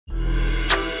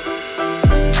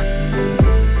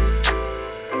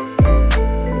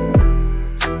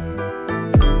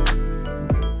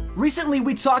recently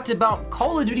we talked about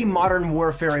Call of Duty Modern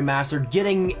Warfare Remastered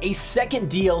getting a second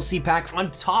DLC pack on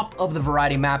top of the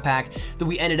variety map pack that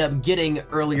we ended up getting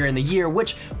earlier in the year,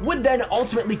 which would then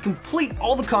ultimately complete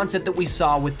all the content that we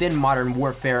saw within Modern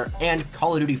Warfare and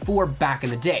Call of Duty 4 back in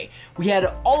the day. We had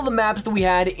all of the maps that we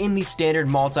had in the standard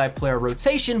multiplayer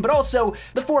rotation, but also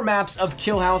the 4 maps of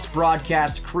Kill House,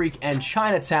 Broadcast, Creek, and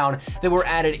Chinatown that were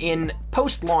added in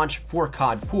post-launch for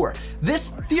COD 4.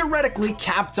 This theoretically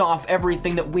capped off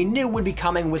everything that we knew would be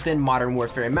coming within Modern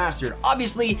Warfare Remastered.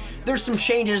 Obviously, there's some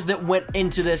changes that went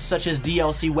into this, such as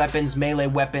DLC weapons, melee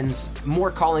weapons, more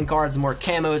calling cards, more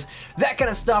camos, that kind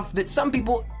of stuff that some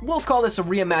people will call this a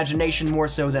reimagination more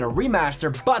so than a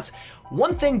remaster, but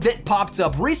one thing that popped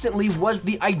up recently was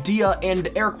the idea and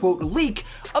air quote leak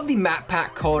of the map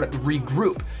pack called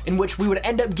Regroup, in which we would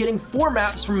end up getting 4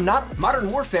 maps from not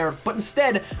Modern Warfare, but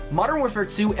instead Modern Warfare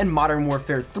 2 and Modern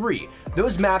Warfare 3.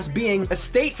 Those maps being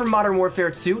Estate from Modern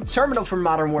Warfare 2, Terminal from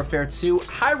Modern Warfare 2,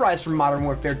 High Rise from Modern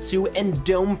Warfare 2, and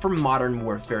Dome from Modern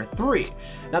Warfare 3.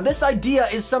 Now this idea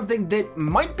is something that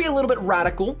might be a little bit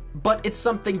radical, but it's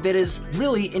something that is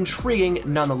really intriguing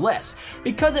nonetheless,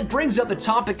 because it brings up the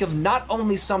topic of not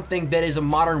only something that is a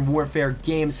Modern Warfare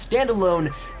game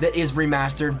standalone that is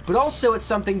remastered, but also it's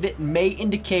something that may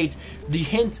indicate the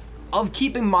hint of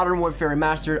keeping Modern Warfare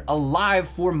Remastered alive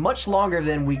for much longer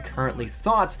than we currently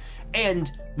thought,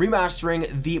 and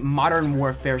remastering the Modern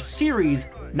Warfare series,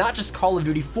 not just Call of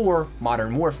Duty 4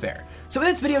 Modern Warfare. So in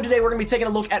this video today, we're gonna be taking a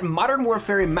look at Modern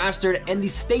Warfare Remastered and the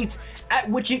states at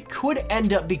which it could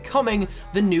end up becoming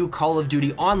the new Call of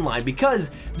Duty Online,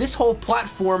 because this whole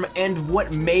platform and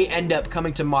what may end up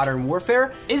coming to Modern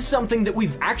Warfare is something that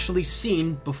we've actually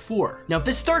seen before. Now, if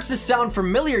this starts to sound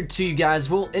familiar to you guys,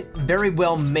 well, it very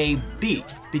well may be,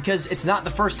 because it's not the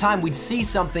first time we'd see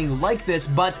something like this,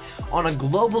 but on a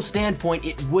global standpoint,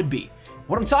 it would be.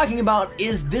 What I'm talking about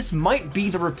is this might be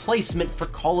the replacement for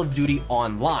Call of Duty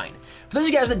Online. For those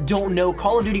of you guys that don't know,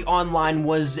 Call of Duty Online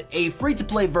was a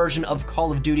free-to-play version of Call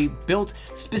of Duty built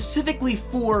specifically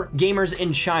for gamers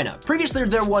in China. Previously,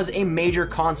 there was a major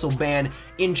console ban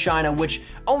in China which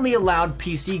only allowed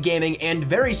PC gaming and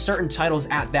very certain titles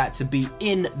at that to be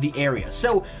in the area.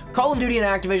 So Call of Duty and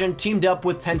Activision teamed up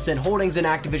with Tencent Holdings and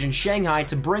Activision Shanghai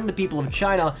to bring the people of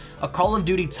China a Call of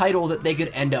Duty title that they could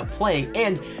end up playing.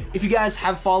 And if you guys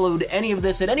have followed any of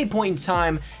this at any point in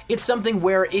time, it's something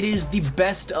where it is the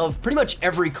best of pretty much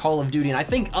every Call of Duty, and I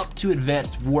think up to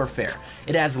Advanced Warfare.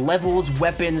 It has levels,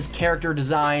 weapons, character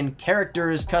design,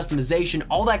 characters, customization,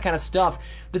 all that kind of stuff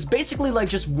that's basically like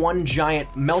just one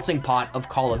giant melting pot of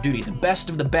Call of Duty. The best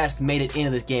of the best made it into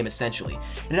this game, essentially.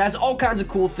 And it has all kinds of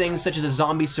cool things, such as a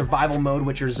zombie survival mode,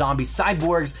 which are zombie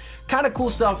cyborgs, kind of cool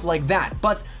stuff like that.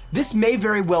 But this may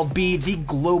very well be the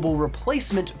global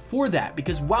replacement for that,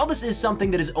 because while this is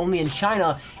something that is only in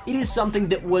China, it is something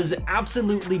that was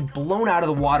absolutely blown out of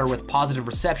the water with positive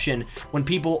reception when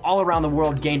people all around the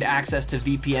world gained access to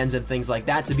VPNs and things like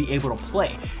that to be able to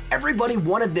play. Everybody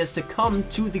wanted this to come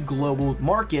to the global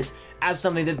market as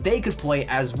something that they could play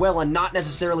as well and not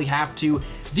necessarily have to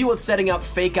deal with setting up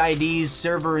fake IDs,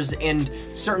 servers, and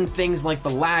certain things like the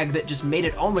lag that just made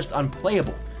it almost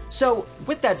unplayable. So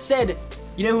with that said,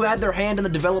 you know who had their hand in the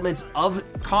developments of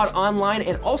COD Online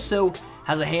and also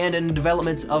has a hand in the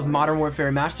developments of Modern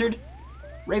Warfare Remastered?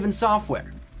 Raven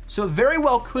Software. So it very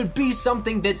well could be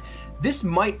something that this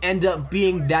might end up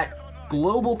being that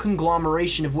global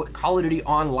conglomeration of what Call of Duty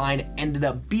Online ended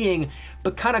up being,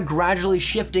 but kind of gradually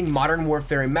shifting Modern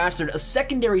Warfare Remastered, a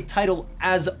secondary title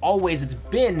as always it's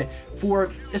been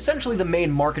for essentially the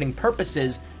main marketing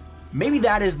purposes. Maybe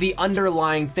that is the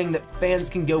underlying thing that fans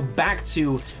can go back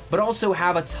to, but also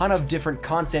have a ton of different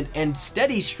content and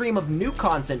steady stream of new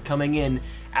content coming in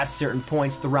at certain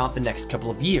points throughout the next couple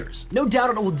of years. No doubt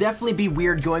it will definitely be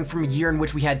weird going from a year in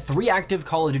which we had 3 active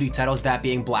Call of Duty titles, that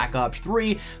being Black Ops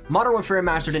 3, Modern Warfare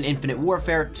Remastered, and Infinite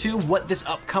Warfare, to what this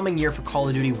upcoming year for Call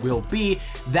of Duty will be,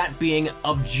 that being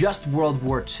of just World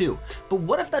War II. But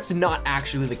what if that's not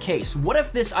actually the case? What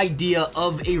if this idea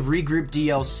of a regroup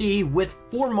DLC with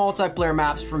 4 multiplayer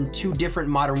maps from 2 different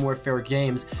Modern Warfare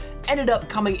games ended up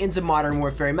coming into Modern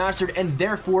Warfare Remastered and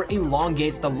therefore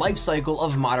elongates the life cycle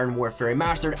of Modern Warfare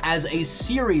Remastered as a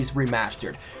series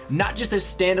remastered, not just a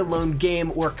standalone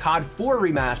game or COD 4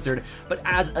 remastered, but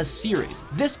as a series.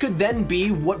 This could then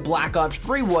be what Black Ops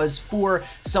 3 was for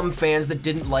some fans that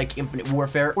didn't like Infinite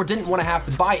Warfare or didn't want to have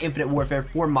to buy Infinite Warfare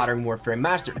for Modern Warfare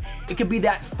Remastered. It could be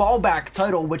that fallback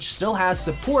title which still has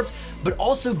support, but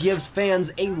also gives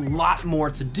fans a lot more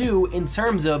to do in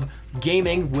terms of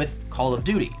gaming with Call of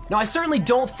Duty. Now, I certainly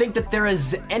don't think that there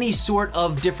is any sort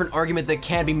of different argument that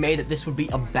can be made that this would be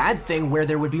a bad thing where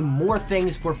there would be more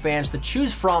things for fans to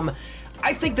choose from.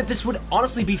 I think that this would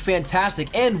honestly be fantastic,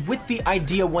 and with the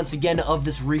idea once again of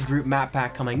this regroup map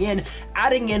pack coming in,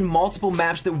 adding in multiple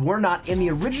maps that were not in the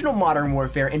original Modern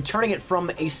Warfare and turning it from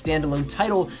a standalone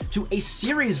title to a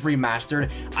series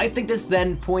remastered, I think this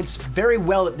then points very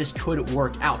well that this could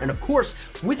work out. And of course,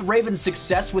 with Raven's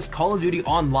success with Call of Duty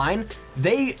Online,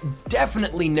 they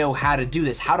definitely know how to do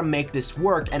this, how to make this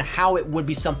work, and how it would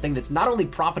be something that's not only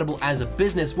profitable as a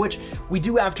business, which we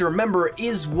do have to remember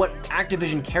is what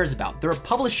Activision cares about. They're a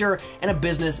publisher and a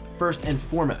business first and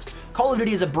foremost. Call of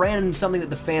Duty is a brand and something that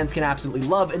the fans can absolutely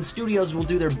love, and studios will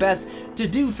do their best to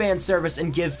do fan service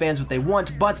and give fans what they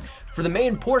want, but for the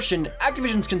main portion,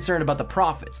 Activision's concerned about the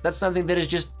profits. That's something that is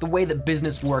just the way that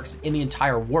business works in the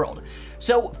entire world.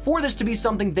 So for this to be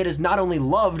something that is not only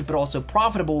loved, but also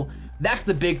profitable, that's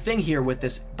the big thing here with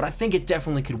this, but I think it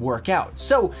definitely could work out.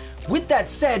 So with that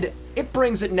said, it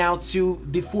brings it now to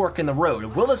the fork in the road.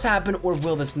 Will this happen or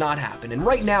will this not happen? And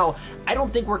right now, I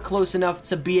don't think we're close enough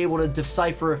to be able to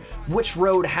decipher which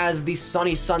road has the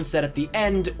sunny sunset at the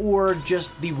end or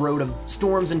just the road of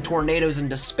storms and tornadoes and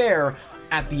despair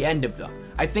at the end of them.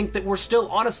 I think that we're still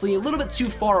honestly a little bit too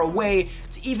far away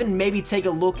to even maybe take a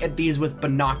look at these with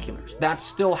binoculars. That's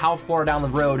still how far down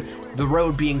the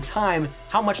road being time,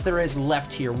 how much there is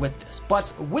left here with this.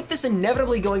 But with this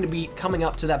inevitably going to be coming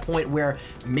up to that point where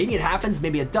maybe it happens,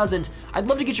 maybe it doesn't, I'd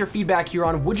love to get your feedback here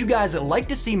on, would you guys like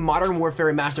to see Modern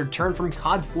Warfare Remastered turn from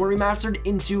COD 4 Remastered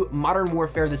into Modern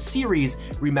Warfare the series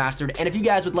Remastered? And if you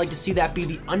guys would like to see that be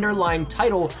the underlying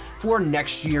title for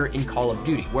next year in Call of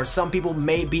Duty, where some people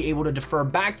may be able to defer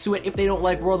back to it if they don't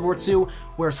like World War II,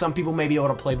 where some people may be able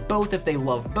to play both if they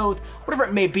love both, whatever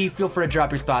it may be, feel free to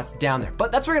drop your thoughts down there.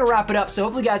 But that's where we're gonna wrap it up, so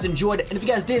hopefully you guys enjoyed, and if you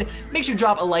guys did, make sure you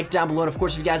drop a like down below, and of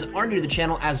course if you guys are new to the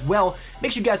channel as well,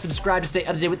 make sure you guys subscribe to stay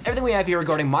up to date with everything we have here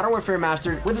regarding Modern Warfare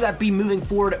Remastered, whether that be moving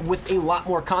forward with a lot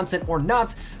more content or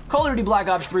not, Call of Duty Black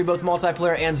Ops 3, both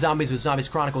multiplayer and zombies with Zombies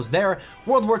Chronicles there,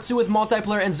 World War II with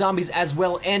multiplayer and zombies as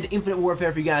well, and Infinite Warfare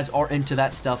if you guys are into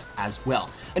that stuff as well.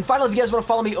 And finally, if you guys want to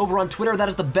follow me over on Twitter, that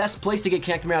is the best place to get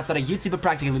connected with me outside of YouTube, but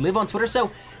practically live on Twitter,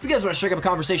 so if you guys want to strike up a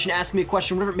conversation, ask me a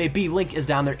question, whatever it may be, link is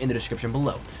down there in the description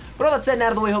below. But all that said and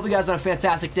out of the way, hope you guys are on a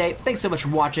fantastic day. Thanks so much for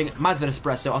watching. Mine's been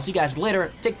Espresso. I'll see you guys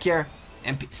later. Take care,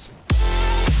 and peace.